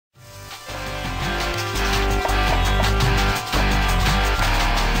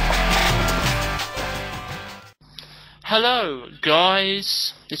Hello,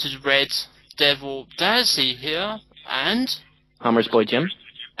 guys. This is Red Devil Dazzy here, and HammersBoyJim.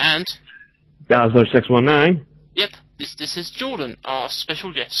 and Dazzler619. yep, this is Jordan, our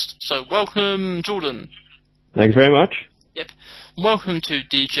special guest. So welcome, Jordan. Thanks very much. Yep, welcome to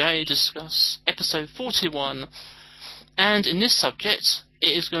DJ Discuss episode 41. And in this subject, it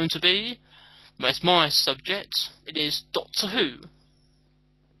is going to be, well, it's my subject. It is Doctor Who.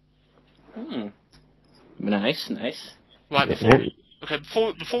 Nice. Right,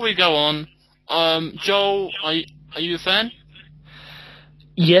 before we go on, Joel, are you a fan?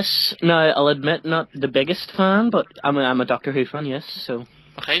 Yes, now I'll admit not the biggest fan, but I'm a Doctor Who fan, yes, so...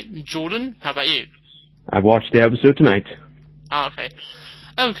 Okay, Jordan, how about you? I've watched the episode tonight. Okay.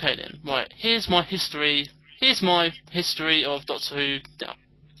 Okay then, right, here's my history of Doctor Who.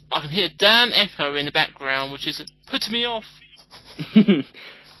 I can hear a damn echo in the background, which is putting me off.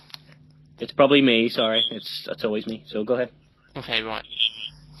 It's probably me, sorry, that's always me, so go ahead. Okay, right.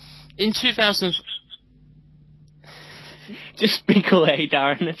 In 2000... Just speak away,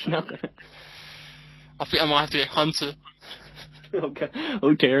 Darren, it's not gonna... I think I might have to get Hunter. Okay.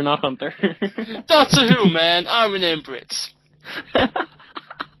 Oh dear, not Hunter. Doctor Who, man, I remember it.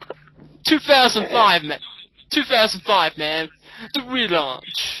 2005, man. 2005, man. The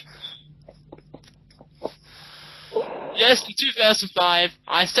relaunch. Yes, in 2005,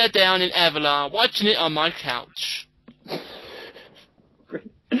 I sat down in Avalon, watching it on my couch.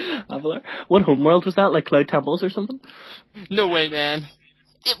 Avalar? What homeworld was that, like Cloud Temples or something? No way, man.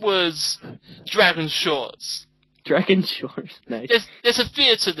 It was Dragon Shores. Dragon Shores, nice. There's a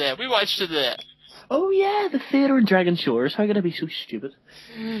theatre there. We watched it there. Oh yeah, the theatre in Dragon Shores. How could I be so stupid?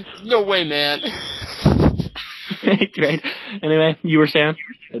 No way, man. Right. Anyway, you were saying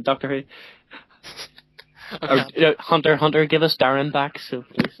Doctor Who. Okay. Or, Hunter, give us Darren back, so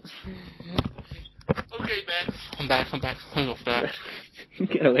please. Okay, man. I'm back. Hang off that.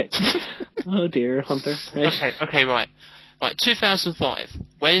 Get away. Oh dear, Hunter. Right. Okay, right. Right, 2005.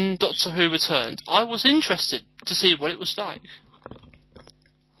 When Doctor Who returned, I was interested to see what it was like.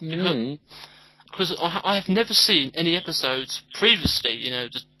 Because I have never seen any episodes previously, you know,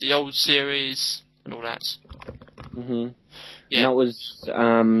 the old series and all that. Yeah. And that was,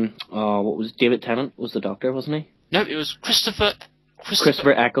 what was David Tennant was the Doctor, wasn't he? No, it was Christopher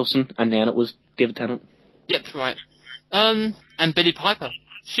Eccleston, and then it was David Tennant. Yep, right. And Billie Piper.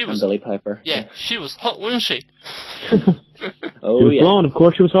 And Billie Piper. Yeah, she was hot, wasn't she? Oh, She was yeah. blonde, of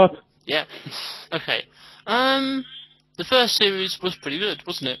course she was hot. Yeah. Okay. The first series was pretty good,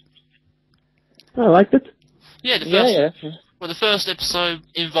 wasn't it? I liked it. Yeah, the first. Yeah. Well, the first episode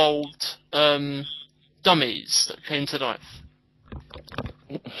involved dummies that came to life.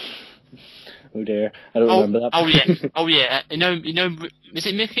 Oh dear, I don't remember that. Oh yeah. You know. Is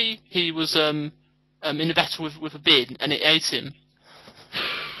it Mickey? He was in a battle with a bin, and it ate him.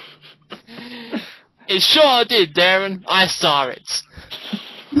 It sure did, Darren. I saw it.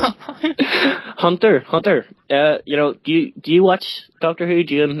 Hunter, you know, do you watch Doctor Who?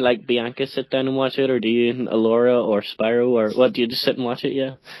 Do you and like Bianca sit down and watch it, or do you and Alora or Spyro, or what? Do you just sit and watch it?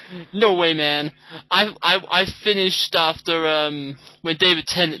 Yeah. No way, man. I finished after when David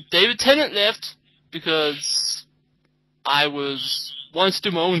Tennant left because I wanted to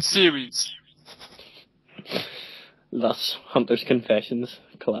do my own series. Thus, Hunter's Confessions,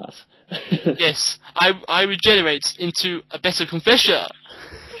 class. Yes, I regenerate into a better confessor.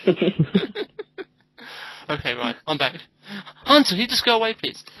 Okay, right, I'm back. Hunter, can you just go away,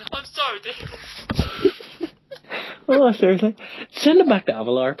 please? I'm sorry, dude. Oh, seriously. Send him back to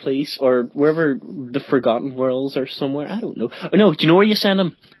Avalar, please, or wherever the Forgotten Worlds or somewhere. I don't know. Oh, no, do you know where you send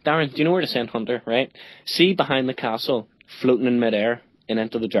him? Darren, do you know where to send Hunter, right? See behind the castle, floating in midair, and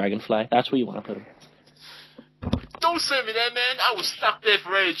Enter the Dragonfly. That's where you want to put him. Don't send me there, man. I was stuck there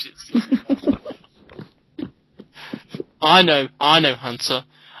for ages. I know, Hunter.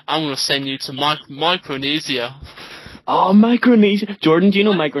 I'm gonna send you to Micronesia. Oh, Micronesia. Jordan, do you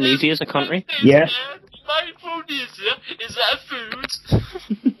know Micronesia is a country? Yes. Micronesia, is that food?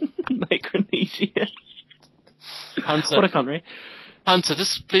 Micronesia. Hunter. What a country. Hunter,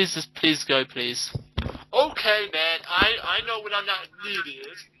 just please go, please. Okay, man. I know when I'm not needed.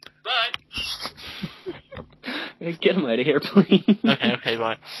 Bye. Get him out of here, please. Okay,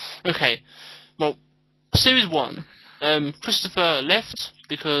 right. Okay. Well, series 1. Christopher left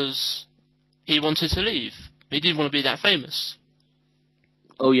because he wanted to leave. He didn't want to be that famous.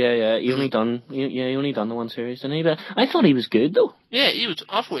 Oh yeah. He only done the one series, didn't he? But I thought he was good though. Yeah,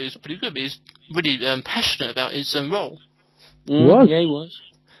 I thought he was pretty good. But he's really passionate about his role. What? Yeah, he was.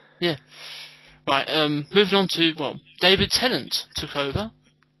 Yeah. Right. Moving on to David Tennant took over,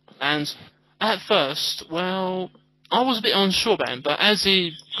 and at first, well, I was a bit unsure about him, but as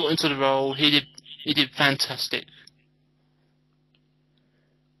he got into the role, he did fantastic.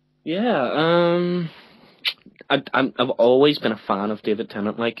 Yeah, I've always been a fan of David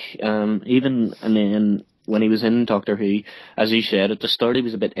Tennant. Like, even and then when he was in Doctor Who, as you said at the start, he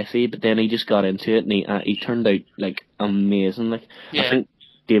was a bit iffy, but then he just got into it and he turned out like amazing. Like, Yeah. I think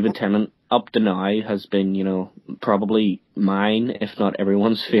David Tennant up to now has been, you know, probably mine, if not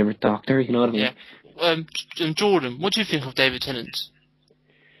everyone's favorite Doctor. You know what I mean? Yeah. Jordan, what do you think of David Tennant?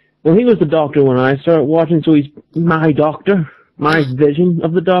 Well, he was the Doctor when I started watching, so he's my Doctor, my vision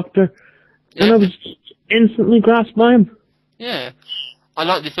of the Doctor, and Yeah. I was instantly grasped by him. Yeah. I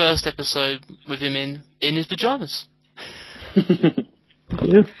like the first episode with him in his pajamas. Yeah.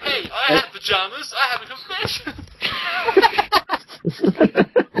 Hey, I have pajamas. I have a confession.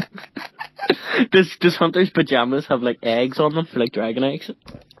 Does Hunter's pajamas have like eggs on them, like dragon eggs?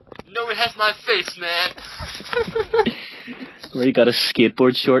 No, it has my face, man. Where he got his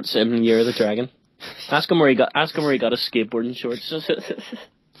skateboard shorts in Year of the Dragon. Ask him where he got his skateboarding shorts.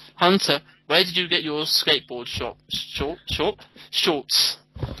 Hunter, where did you get your skateboard shorts?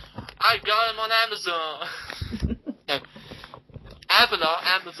 I got them on Amazon. No, Avalar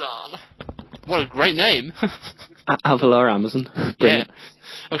Amazon. What a great name. Avalar Amazon. Brilliant.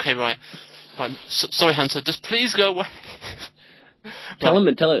 Yeah. Okay, right. Sorry, Hunter. Just please go away. Tell him.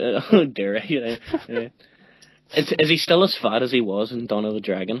 Oh dear. Yeah. Is he still as fat as he was in Dawn of the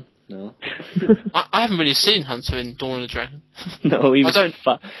Dragon? No. I haven't really seen Hunter in Dawn of the Dragon. No, he was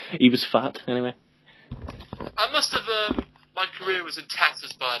fat. He was fat anyway. I must have. My career was in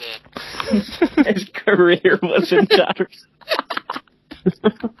tatters by then. His career was in tatters.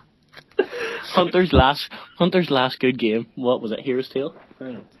 Hunter's last good game. What was it? Hero's Tale.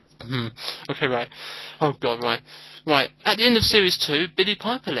 Okay, right. Oh God, right. At the end of series 2, Billy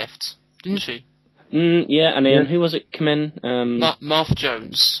Piper left, didn't she? Yeah, and then who was it come in? Martha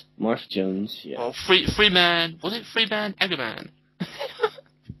Jones. Martha Jones, yeah. Oh, Freeman. Was it Freeman Eggerman?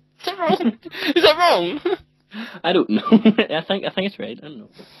 Is that wrong? Is that wrong? I don't know. I think it's right. I don't know.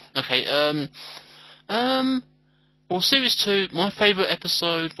 Okay. Well, series 2, my favourite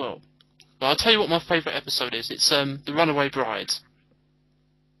episode. Well, I'll tell you what my favourite episode is. It's The Runaway Bride.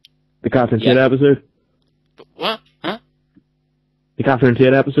 The Catherine Tate episode. What? Huh? The Catherine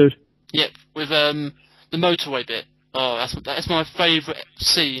Tate episode. Yep, with the motorway bit. Oh, that's my favourite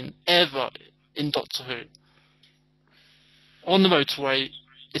scene ever in Doctor Who. On the motorway,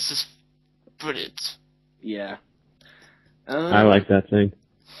 it's just brilliant. Yeah. I like that thing.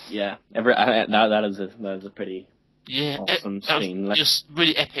 Yeah. That is a pretty awesome that scene. was just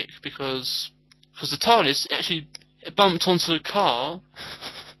really epic because the TARDIS actually bumped onto the car.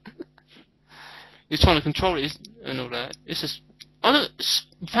 He's trying to control it and all that. It's just, it's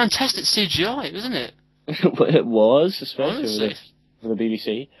fantastic CGI, isn't it? It was, especially for the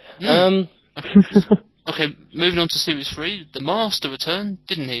BBC. Mm. Okay, moving on to series 3. The Master returned,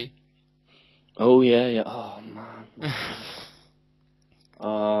 didn't he? Oh yeah. Oh man.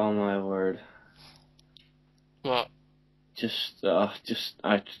 Oh my word. What? I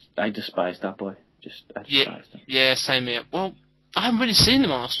despise that boy. I despise him. Yeah, same here. Well, I haven't really seen the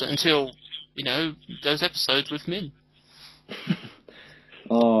Master until, those episodes with Min.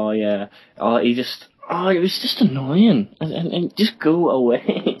 Oh yeah. It was just annoying. And just go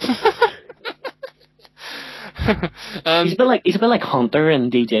away. He's a bit like Hunter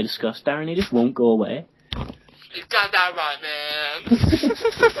and DJ Disgust, Darren. He just won't go away. You got that right, man.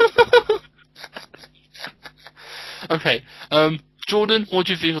 Okay. Jordan, what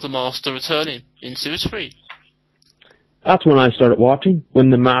do you think of the Master returning in series 3? That's when I started watching,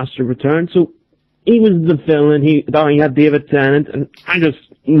 when the Master returned. So he was the villain. He had David Tennant, and I just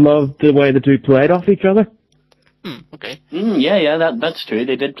loved the way the two played off each other. Okay. Yeah, that's true.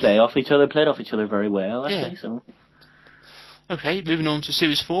 They did played off each other very well, actually. Yeah. So. Okay, moving on to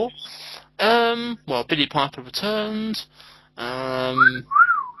series 4. Well, Billy Piper returned. Yeah.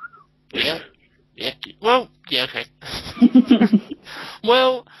 Well, yeah, okay.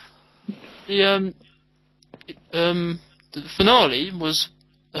 Well, the finale was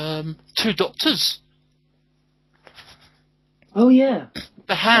 2 doctors. Oh yeah.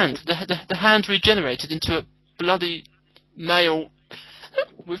 The hand regenerated into a bloody male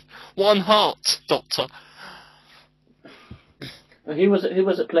with 1 heart doctor. Who was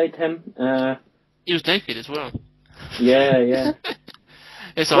it played him? He was naked as well. Yeah.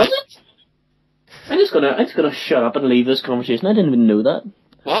 It's was it? I'm just gonna shut up and leave this conversation. I didn't even know that.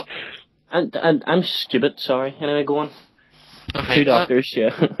 What? And I'm stupid. Sorry. Anyway, go on. Okay. 2 doctors.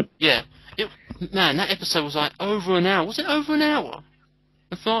 Yeah. Yeah. Man, that episode was like over an hour. Was it over an hour?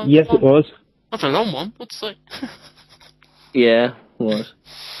 Yes, it was. That's a long one. What's that? Yeah, it was.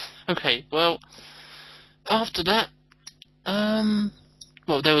 Okay, well, after that,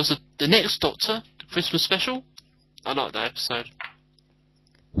 well, there was the next Doctor, the Christmas special. I like that episode.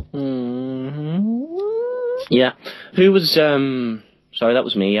 Yeah. Who was sorry, that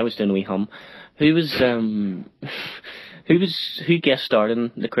was me. I was doing a wee hum. Who was who guest starred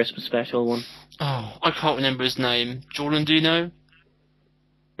in the Christmas special one? Oh, I can't remember his name. Jordan, do you know?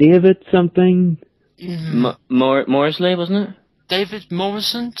 David something. Morrisley, wasn't it? David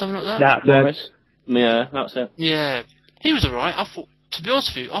Morrison, something like that. Morris. Yeah, that's it. Yeah, he was alright. I thought, to be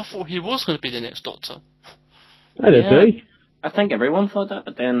honest with you, I thought he was going to be the next Doctor. I did too. I think everyone thought that,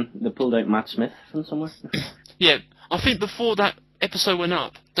 but then they pulled out Matt Smith from somewhere. Yeah, I think before that episode went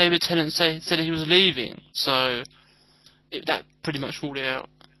up, David Tennant said he was leaving, so that pretty much ruled it out.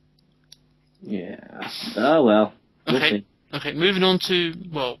 Yeah. Oh well. Okay. Okay. Moving on to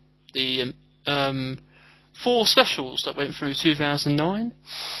the 4 specials that went through 2009.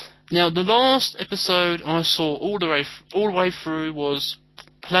 Now, the last episode I saw all the way through was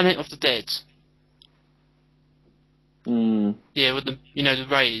Planet of the Dead. Yeah, with the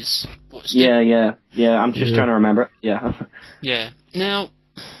rays. Yeah. I'm just trying to remember it. Yeah. Yeah. Now,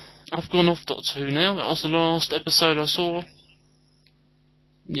 I've gone off Doctor Who now. That was the last episode I saw.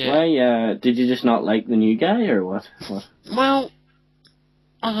 Yeah. Why? Did you just not like the new guy, or what? Well,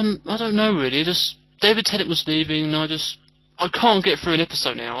 I don't know really. Just David Tennant was leaving, and I can't get through an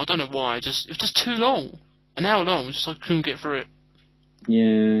episode now. I don't know why. It was just too long, an hour long. I couldn't get through it.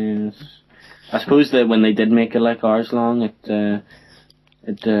 Yes. I suppose that when they did make it like hours long, it turned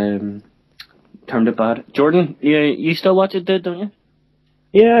it bad. Jordan, you still watch it, don't you?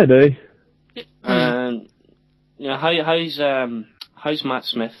 Yeah, I do. How's Matt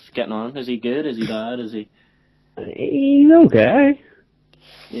Smith getting on? Is he good? Is he bad? Is he? He's okay.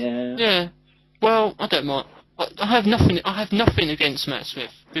 Yeah. Yeah. Well, I don't mind. I have nothing against Matt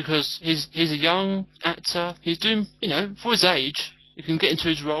Smith because he's a young actor. He's doing, for his age, he can get into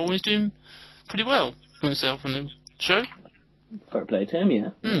his role. And he's doing pretty well for himself on the show. Fair play to him, yeah.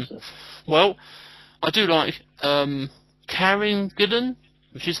 Well, I do like Karen Gillan,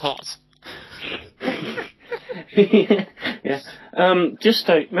 which is hot. Yeah.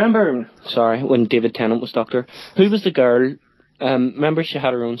 Remember, sorry, when David Tennant was Doctor, who was the girl? Remember she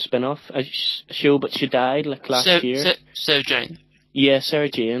had her own spin-off show, but she died like last year. Sarah Jane. Yeah, Sarah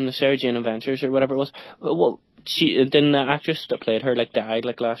Jane, the Sarah Jane Adventures or whatever it was. Well, then the actress that played her like died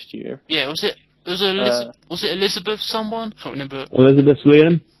like last year. Yeah, was it Elizabeth someone? Can't remember. Elizabeth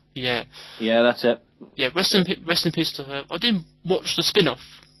Sladen? Yeah. Yeah, that's it. Yeah, rest in peace to her. I didn't watch the spin-off,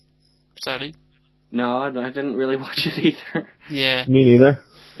 sadly. No, I didn't really watch it either. Yeah. Me neither.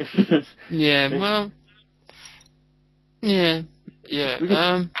 Yeah, well... Yeah.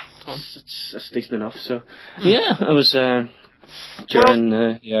 It's decent enough, so... Yeah, I was... during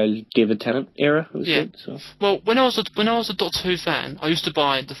the David Tennant era, it was good, so... Well, when I was a Doctor Who fan, I used to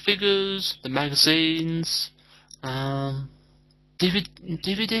buy the figures, the magazines, DVDs? I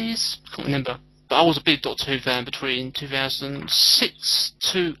can't remember. But I was a big Doctor Who fan between 2006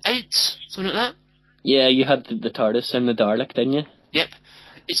 to 8, something like that. Yeah, you had the TARDIS and the Dalek, didn't you? Yep.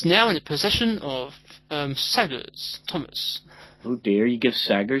 It's now in the possession of Saggers Thomas. Oh dear, you give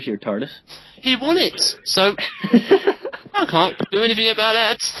Saggers your TARDIS? He won it, so I can't do anything about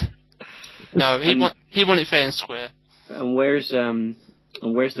that. No, he won it fair and square. And where's the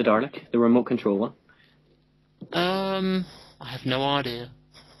Dalek, the remote control one? I have no idea.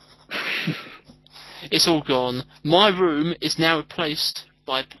 It's all gone. My room is now replaced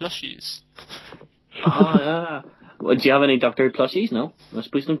by plushies. Oh, yeah. Well, do you have any Doctor Who plushies? No? I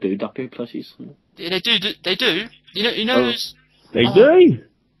suppose they don't do Doctor Who plushies. Yeah, they do. You know those... They do?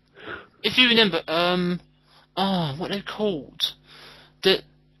 If you remember, what they're called? The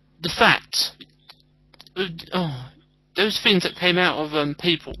fact... those things that came out of,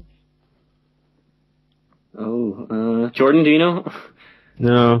 people. Jordan, do you know?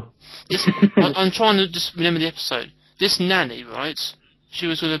 No. I'm trying to just remember the episode. This nanny, right? She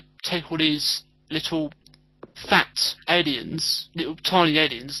was going to take all these little fat aliens, little tiny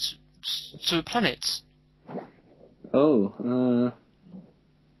aliens, to a planet. Oh, no.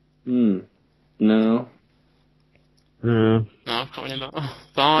 No, I can't remember. Oh,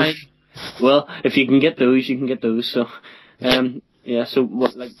 fine. Well, if you can get those, you can get those. So, yeah. So,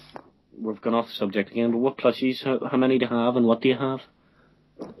 what? Like, we've gone off the subject again. But what plushies? How many do you have, and what do you have?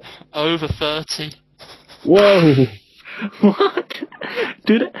 Over 30. Whoa! What?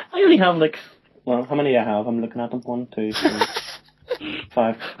 Dude, I only have like. Well, how many do I have? I'm looking at them. 1, 2, 3,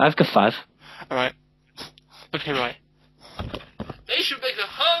 5. I've got 5. All right. Okay, right. They should make a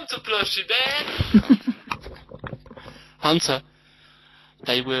hunter plushie, man. Hunter,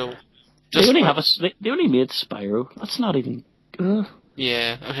 they will. They only have they only made Spyro. That's not even.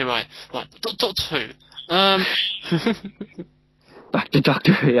 Yeah. Okay. Right. Doctor Who. Back to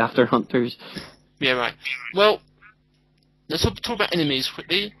Doctor Who after Hunters. Yeah. Right. Well, let's talk about enemies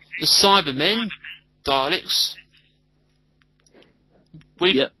quickly. The Cybermen, Daleks.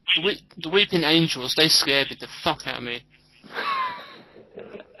 Yep. The Weeping Angels. They scared the fuck out of me.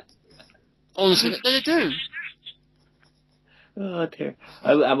 Honestly, they do. Oh dear.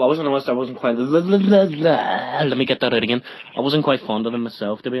 I wasn't honest. I wasn't quite. Let me get that out again. I wasn't quite fond of them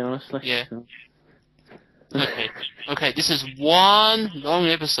myself, to be honest. Like, Yeah. so. Okay. This is one long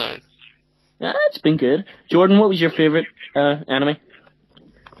episode. Yeah, it's been good. Jordan, what was your favorite anime?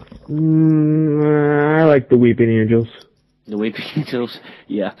 I like the Weeping Angels. The Weeping Angels.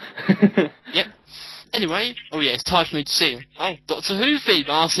 Yeah. Yep. Anyway, it's time for me to sing. Oh, Doctor Who theme.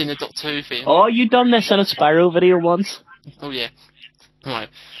 I'll sing the Doctor Who theme. Oh, you done this in a Spyro video once? Oh yeah. Right.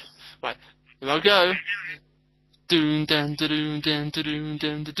 Here I go. Doon dun dun dun dun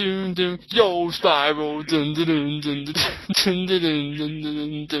dun dun dun. Yo, Spyro. Dun dun dun dun dun dun dun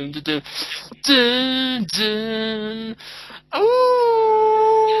dun dun dun dun dun dun. Ooh.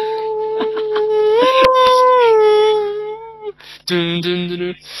 Dun dun dun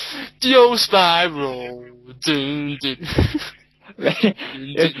dun. Yo, Spyro. Dun dun. Right.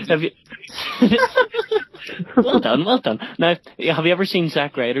 Have you? Well done. Now, have you ever seen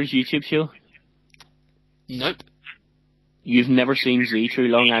Zack Ryder's YouTube show? Nope. You've never seen Z True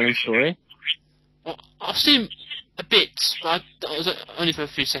Long Island Story? Well, I've seen a bit, but only for a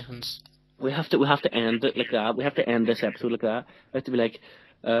few seconds. We have to end it like that. We have to end this episode like that. We have to be like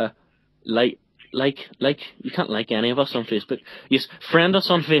you can't like any of us on Facebook. Yes, friend us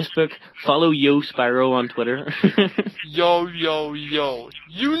on Facebook. Follow Yo Spyro on Twitter. Yo, you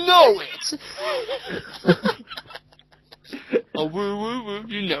know it. Oh, woo,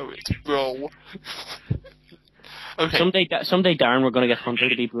 you know it, bro. Okay. Someday, Darren, we're gonna get Hunter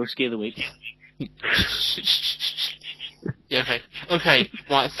to be Broski of the Week. Yeah, okay.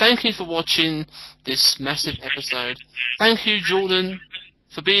 Right, thank you for watching this massive episode. Thank you, Jordan,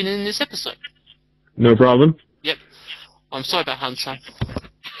 for being in this episode. No problem. Yep. I'm sorry about Hunter.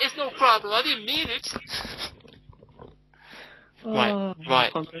 It's no problem, I didn't mean it. Right.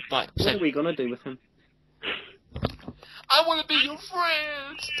 Hunter. Right. What are we gonna do with him? I wanna be your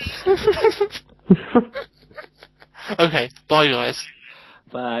friend! Okay, bye guys.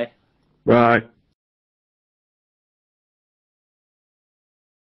 Bye. Right.